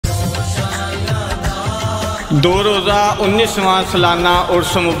دو روزہ 19واں سالانہ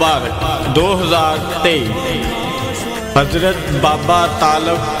عرس مبارک 2023 حضرت بابا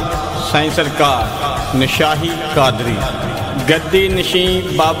طالب سائیں سرکار نوشاہی قادری گدی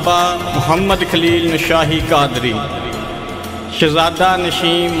نشین بابا محمد خلیل نوشاہی قادری شہزادہ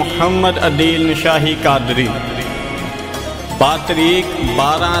نشین محمد عدیل نوشاہی قادری باتاریخ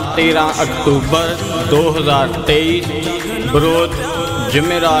 12-13 اکتوبر 2023 بروز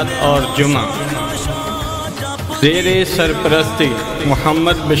جمعرات اور جمعہ زیر سرپرستی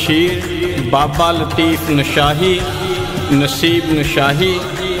محمد بشیر بابا لطیف نوشاہی نصیب نوشاہی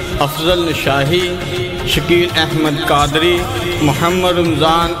افضل نوشاہی شکیل احمد قادری محمد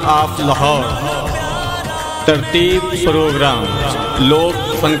رمضان آف لاہور ترتیب پروگرام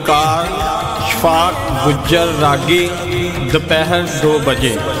لوک فنکار شفاق گجر راگی دوپہر 2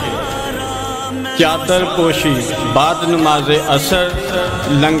 بجے چادر پوشی بعد نماز عصر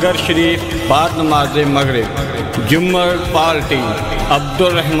لنگر شریف بعد نماز مغرب جمعر party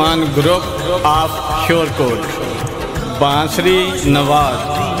Abdul Rahman group of Shorkot بانسری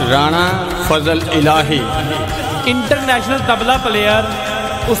نواز رانا فضل الہی انٹرنیشنل طبلہ پلیئر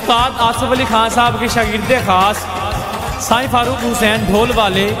استاد آصف علی خان صاحب کے شاگرد خاص سائیں فاروق حسین ڈھول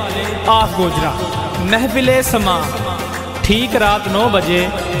والے آف گوجرا محفل سما ٹھیک رات 9 بجے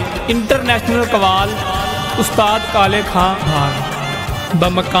انٹرنیشنل قوال استاد کالے خان بھاگ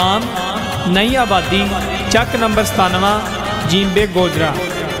بمقام نئی آبادی چک نمبر 97 جیمبے گوجرا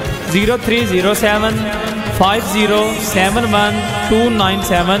 0307 5071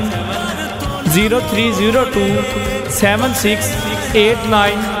 297 0302 76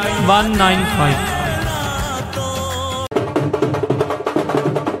 89 195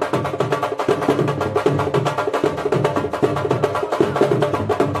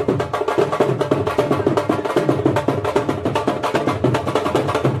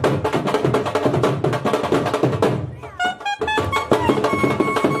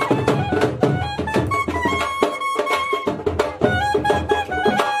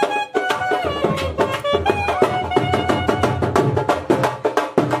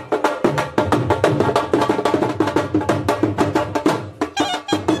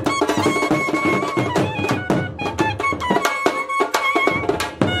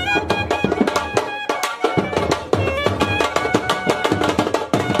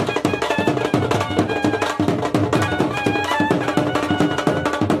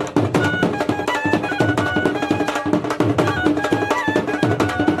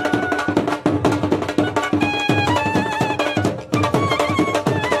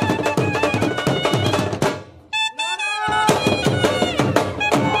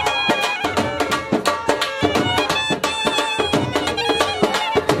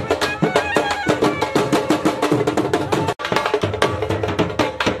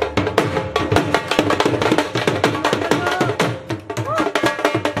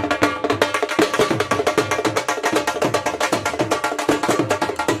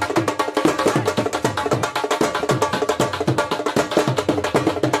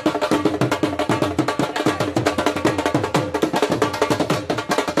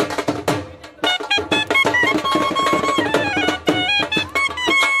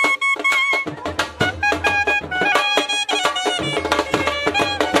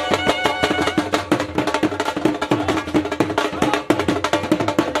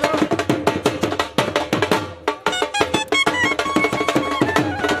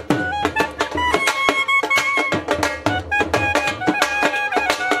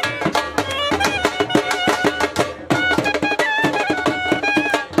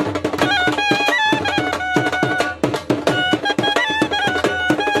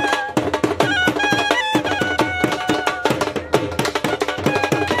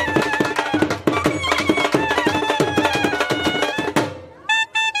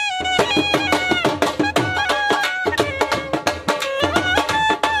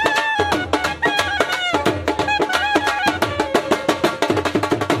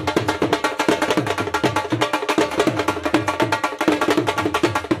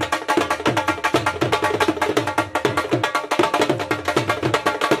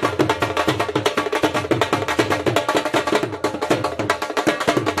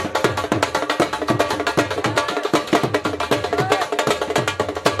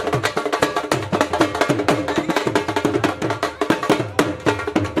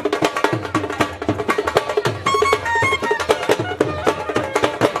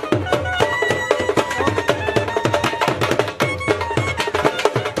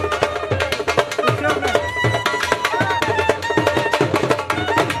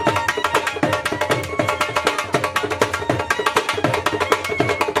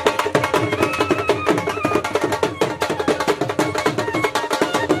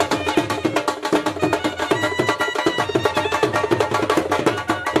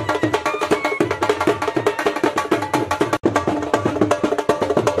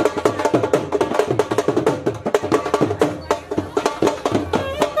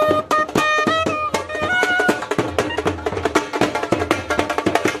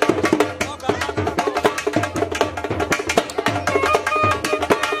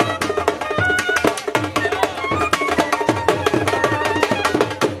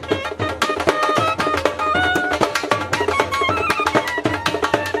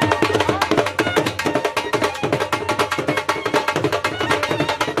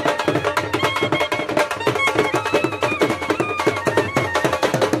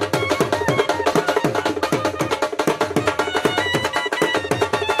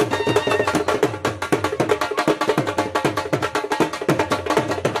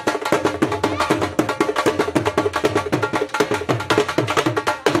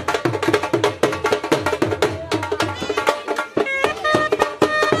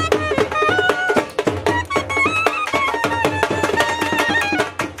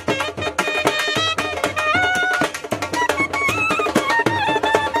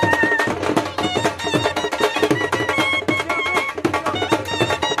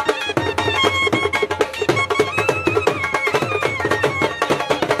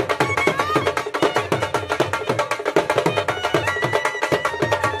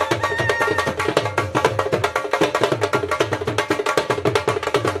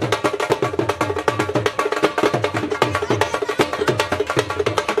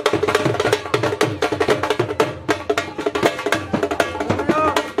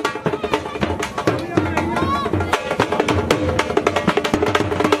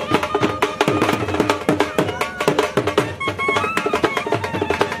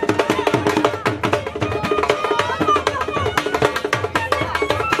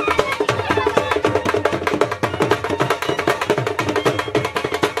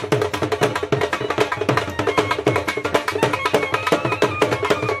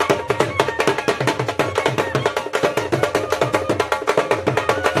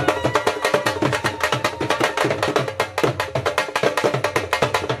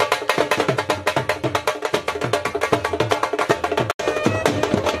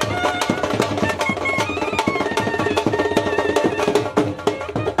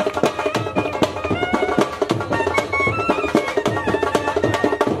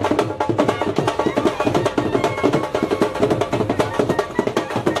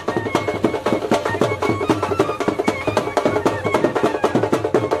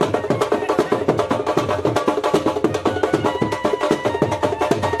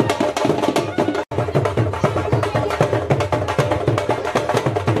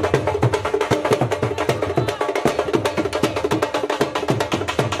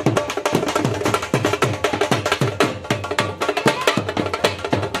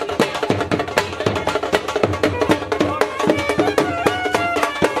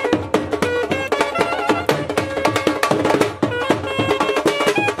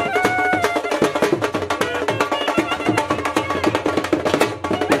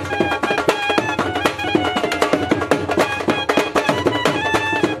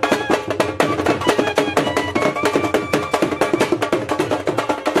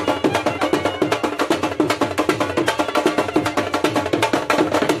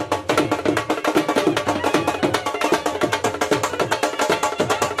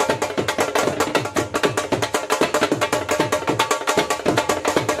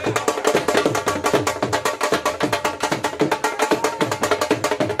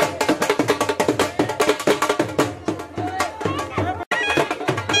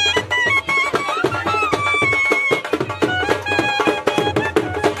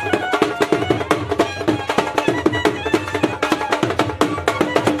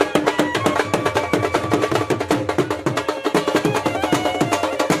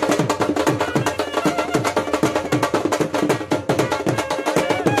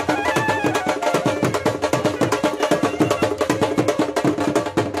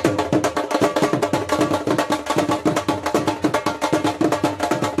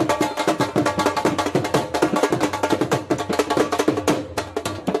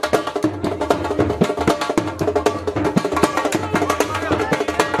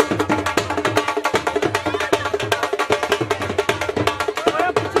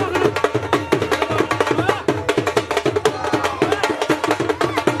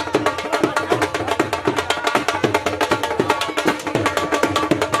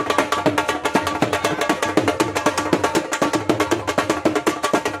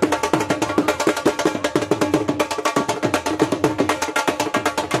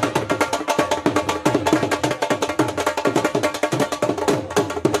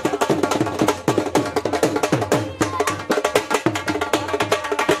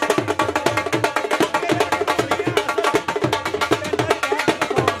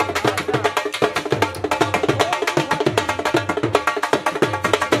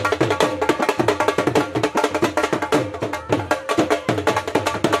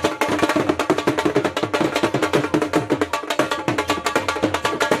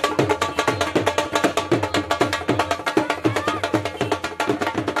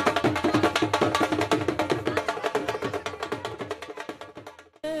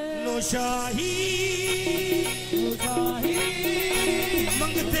 نوشاہی نوشاہی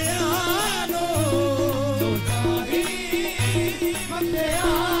منگتے آنو نوشاہی منگتے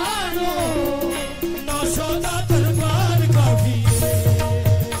آنو نوشہ دا دربار کافی ہے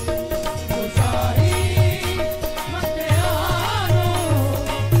نوشاہی منگتے آنو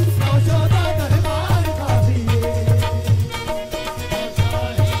نوشہ دا دربار کافی ہے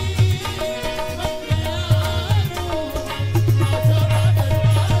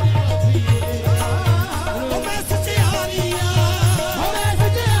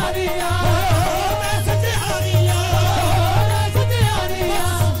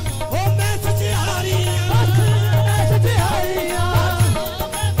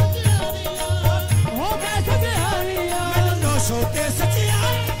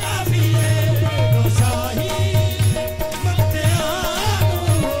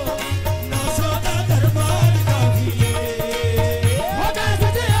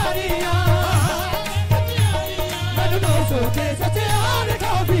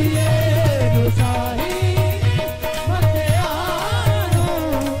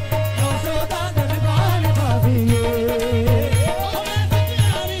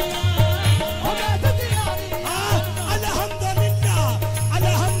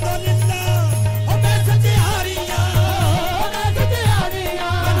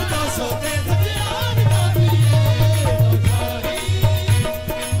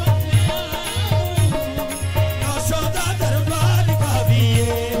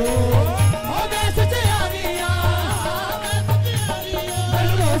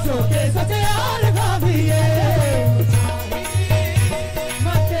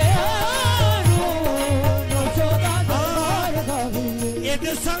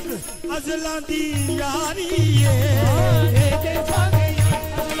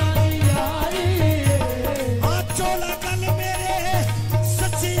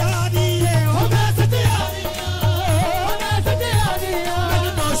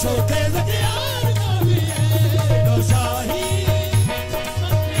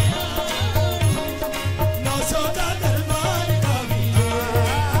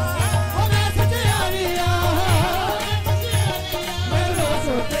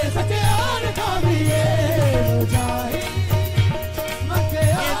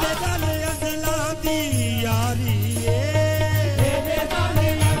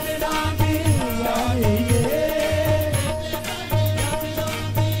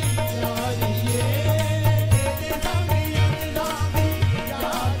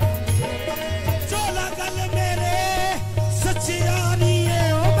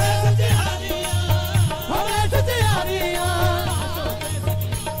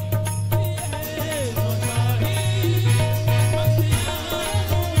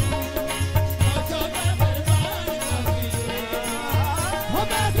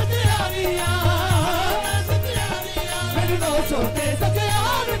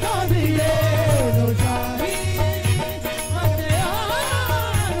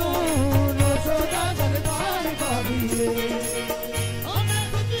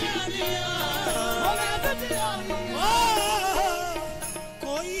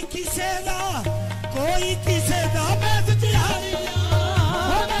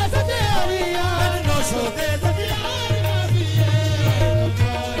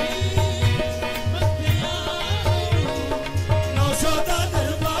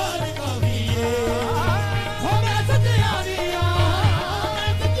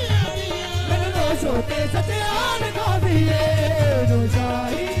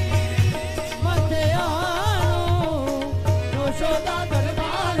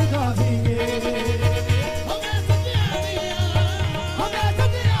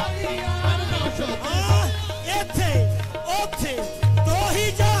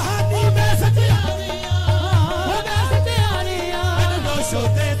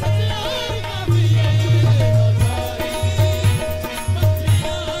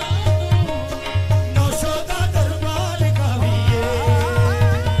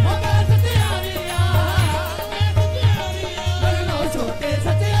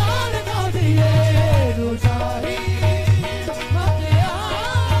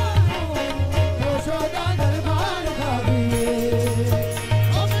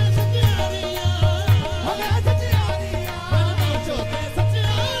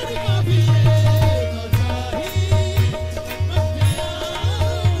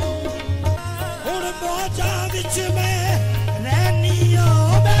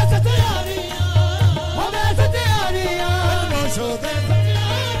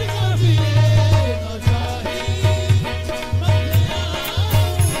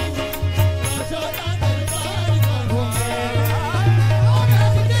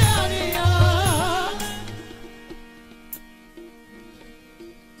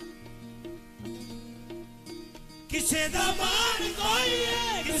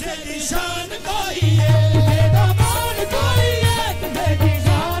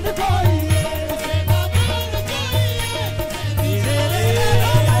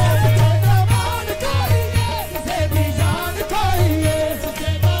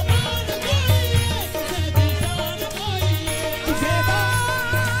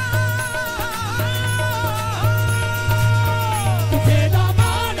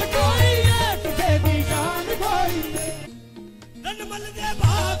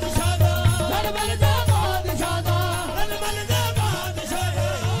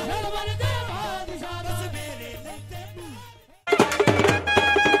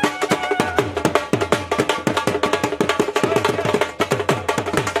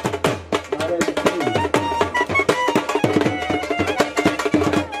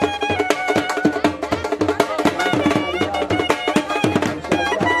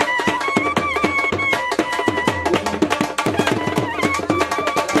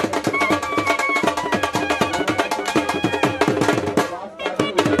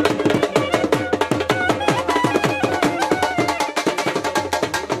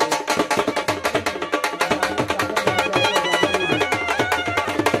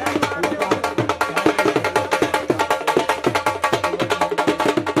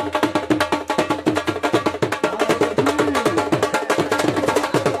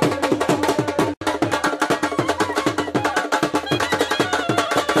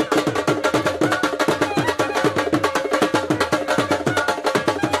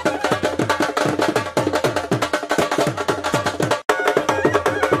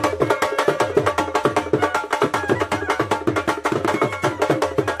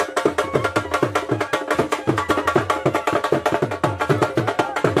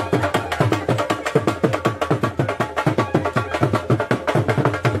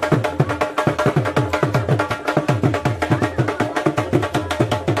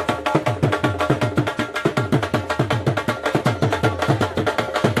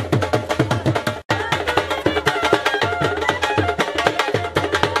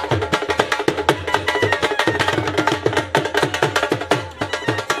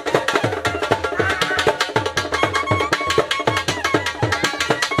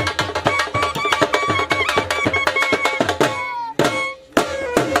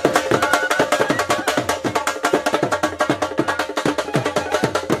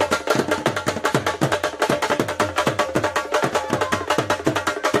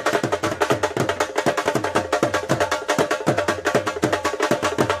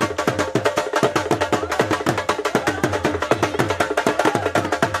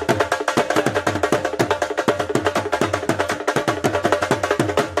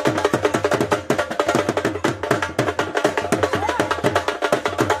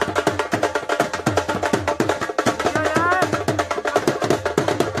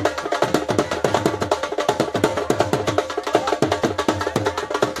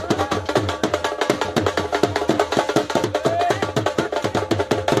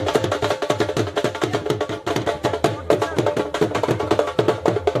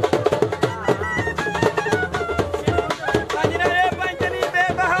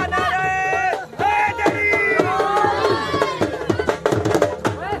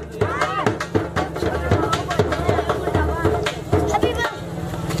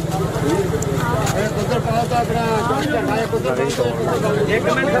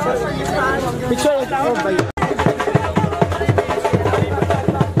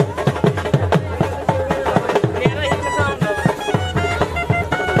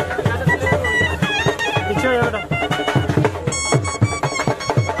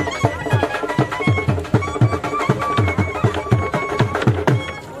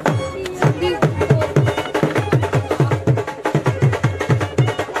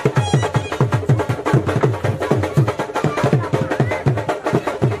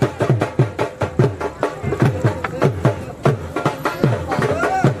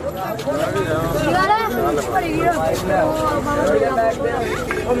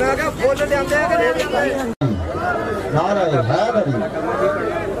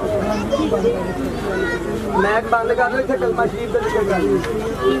मैक बंद कर लो, इतने कलमा शरीफ का जिक्र कर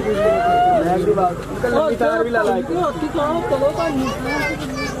मैक की बात कलमा की तार भी ला ला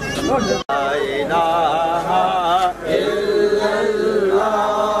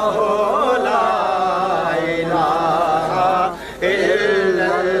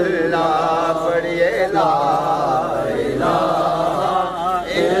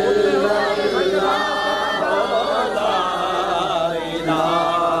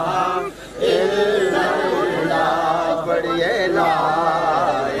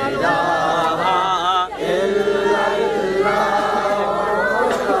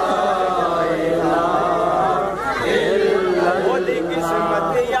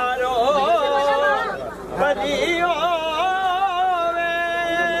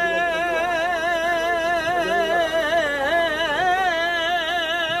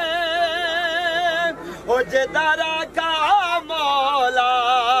जदारा का मौला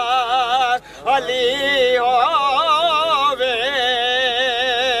अली होवे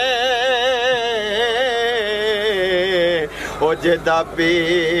ओ जदा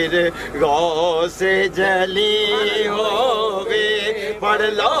पीर गौ से जली होवे पढ़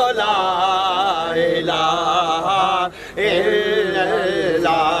लो ला इलाहा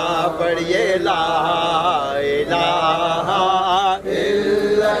इल्लल्लाह पढ़िए ला इलाहा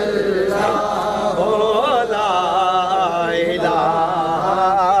इल्लल्लाह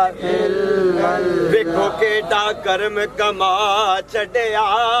ਵੇਖੋ ਕਿਹੜਾ ਕਰਮ ਕਮਾ ਛੱਡਿਆ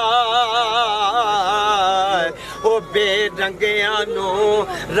ਉਹ ਬੇਰੰਗਿਆਂ ਨੂੰ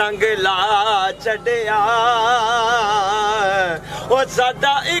ਰੰਗ ਲਾ ਛੱਡਿਆ ਉਹ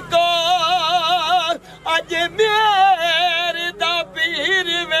ਸਾਡਾ ਇੱਕੋ ਅੱਜ ਮੇਰ ਦਾ ਪੀਰ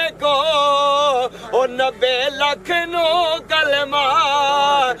ਵੇਖੋ ਉਹ 90 ਲੱਖ ਨੂੰ ਕਲਮਾ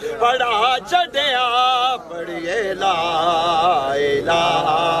ਪੜਾ ਛੱਡਿਆ ਪੜੀਏ ਲਾ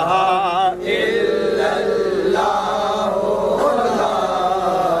ਇਲਾਹਾ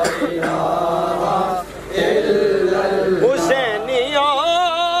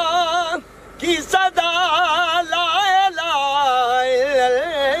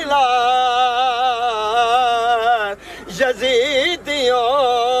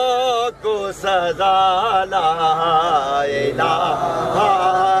सदा ला इलाहा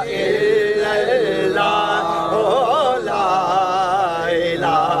इल्लल्लाह ओ ला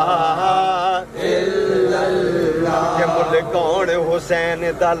इलाहा इल्लल्लाह के मुल कौन हुसैन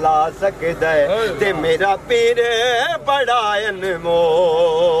दा ला सकदा है ते मेरा पीर बड़ा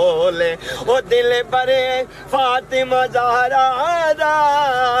अनमोल ओ दिल बरे फातिमा ज़हरा दा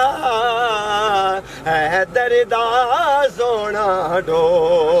है दरदा सोना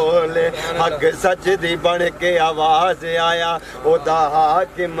ढोल हक सच दी बन के आवाज आया ओदा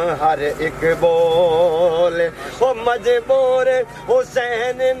हाकिम हर एक बोल ओ मजबूर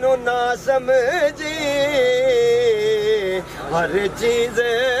हुसैन नु ना समझी हर चीज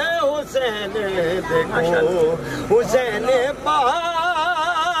हुसैन देखो हुसैन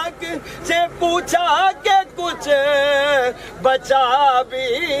पाक से पूछा के कुछ बचा भी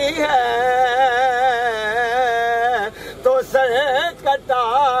है तो सर कटा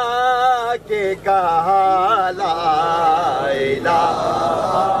के कहा ला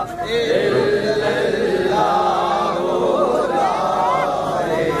इलाहा इल्लल्लाह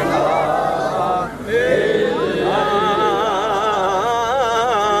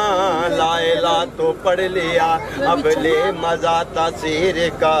ला इलाहा तो पढ़ लिया अब ले मजा तासीर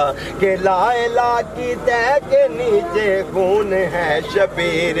का के ला इलाहा की तह के नीचे खून है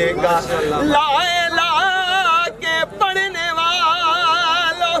शबीर का ला इलाहा के पढ़ने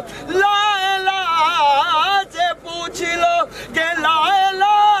वालों ला इलाहा से पूछ लो के ला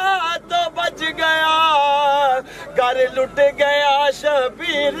इलाहा तो बच गया घर लुट गया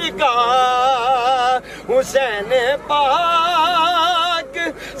शबीर का हुसैन पाक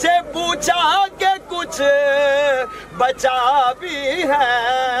से पूछा के कुछ बचा भी है,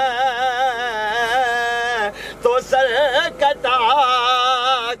 तो सर कटा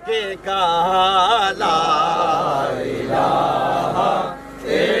के कहा ला इलाहा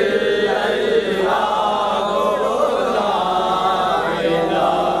इल्लल्लाह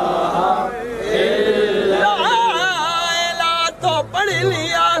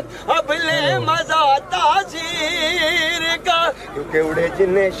क्योंकि उड़े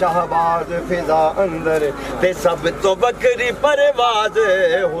जिन्ने शाहबाज फिजा अंदर ते सब तो बकरी परवाज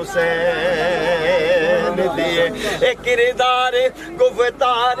हुसैन दिए एक किरदार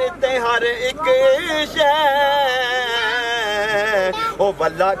गुफ्तार ते हर एक शय ओ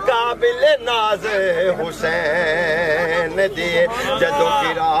वल्ला काबिल नाज हुसैन दिए जदों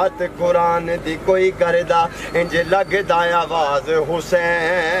की रात कुरान दी कोई करदा इंज लगदा आवाज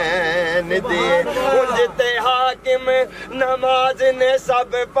हुसैन दिए उंज ते हाकिम नमाज ने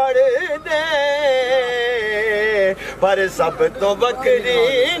सब पढ़ दे पर सब तो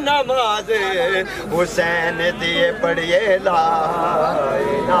बकरी नमाज हुसैन दिए पढ़िए ला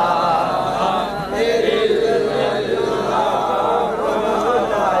इलाहा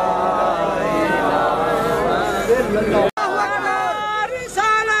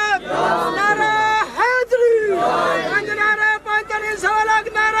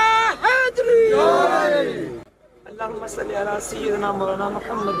اللهم صل على سيدنا مولانا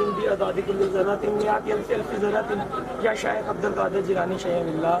محمد بأعداد كل ذرات مئات ألف ذرات یا شیخ عبد القادر جیلانی شیخ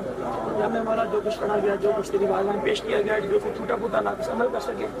اللہ یا میں مولا جو کچھ پڑھا گیا جو کچھ تیری بارگاہ میں پیش کیا گیا جو کچھ ٹوٹا پھوٹا نہ کچھ عمل کر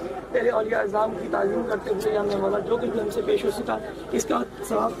سکے تیرے اولیاء اعظام کی تعظیم کرتے ہوئے یا میں مولا جو کچھ ہم سے پیش ہو سکا اس کا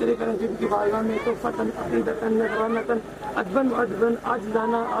ثواب تیرے کرم کی بارگاہ میں تو فتن عقیدتن نظرانتن ادبن ادبن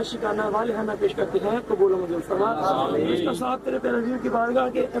عاجزانہ عاشقانہ والہانہ پیش کرتے ہیں قبول و منظور فرما اس کا ثواب تیرے پیرویوں کی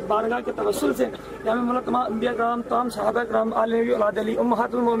بارگاہ کے توسل سے یا میں مولا تمام انبیاء کرام تمام صحابہ کرام علیہ اولاد علی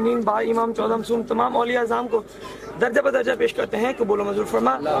امہات المومنین بھائی امام 14 معصوم تمام اولیاء اعظام کو درجہ بدرجہ پیش کرتے ہیں قبول و منظور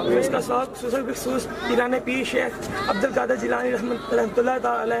فرما اس کا ثواب خصوصاً بخصوص پیران پیر شیخ عبد القادر جیلانی رحمۃ اللہ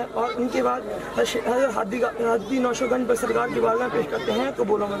تعالی علیہ اور ان کے بعد حضرت ہادی نوشہ گنج پر سرکار کی بارگاہ پیش کرتے ہیں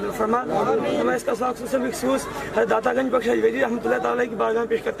قبول و منظور فرما ہمیں اس کا ثواب خصوصاً بخصوص حضرت داتا گنج بخش حجویری رحمۃ اللہ تعالی کی بارگاہ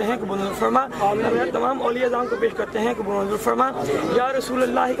پیش کرتے ہیں قبول و منظور فرما ہمیں تمام اولیاء اعظام کو پیش کرتے ہیں قبول و منظور فرما یا رسول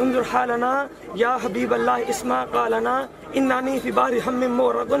اللہ انظر حالنا یا حبیب اللہ اسمع قالنا انانی فی بحر ہم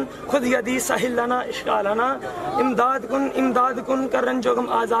مورقن خود یدی ساحل لنا اشکالنا امداد کن کر رنج و غم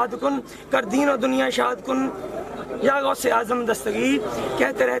آزاد کن کر دین و دنیا شاد کن یا غوث اعظم دستگیر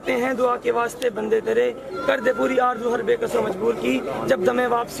کہتے رہتے ہیں دعا کے واسطے بندے تیرے کر دے پوری آرزو ہر بے کس و مجبور کی جب دم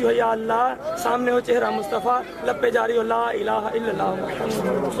واپسی ہو یا اللہ سامنے ہو چہرہ مصطفیٰ لب پہ جاری ہو لا الہ الا اللہ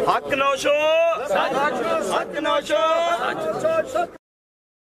محمد حق نوشو